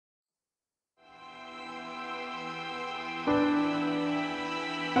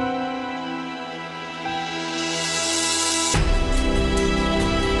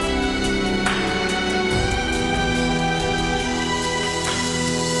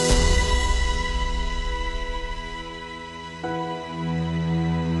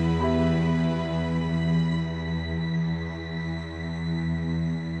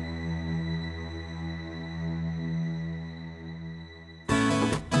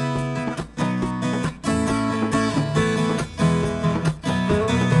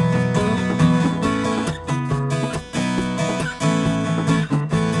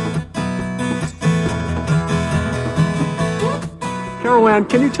Joanne,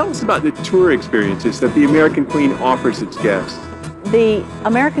 can you tell us about the tour experiences that the American Queen offers its guests? The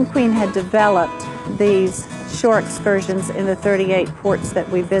American Queen had developed these shore excursions in the 38 ports that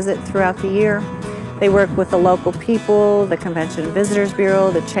we visit throughout the year. They work with the local people, the Convention and Visitors Bureau,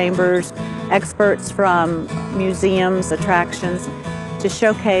 the chambers, experts from museums, attractions, to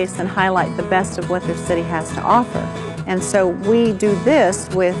showcase and highlight the best of what their city has to offer. And so we do this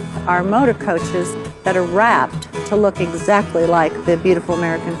with our motor coaches that are wrapped to look exactly like the beautiful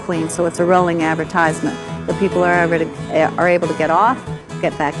American Queen. So it's a rolling advertisement. The people are able to get off,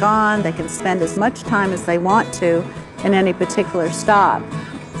 get back on. They can spend as much time as they want to in any particular stop.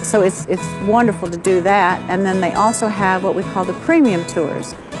 So it's wonderful to do that. And then they also have what we call the premium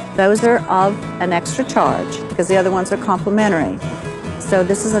tours. Those are of an extra charge because the other ones are complimentary. So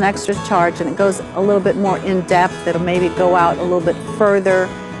this is an extra charge, and it goes a little bit more in depth. It'll maybe go out a little bit further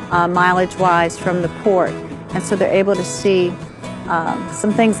mileage-wise from the port. And so they're able to see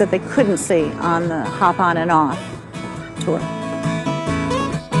some things that they couldn't see on the hop-on and off tour.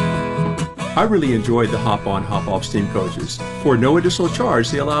 I really enjoyed the hop-on, hop-off steam coaches. For no additional charge,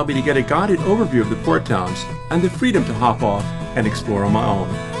 they allow me to get a guided overview of the port towns and the freedom to hop off and explore on my own.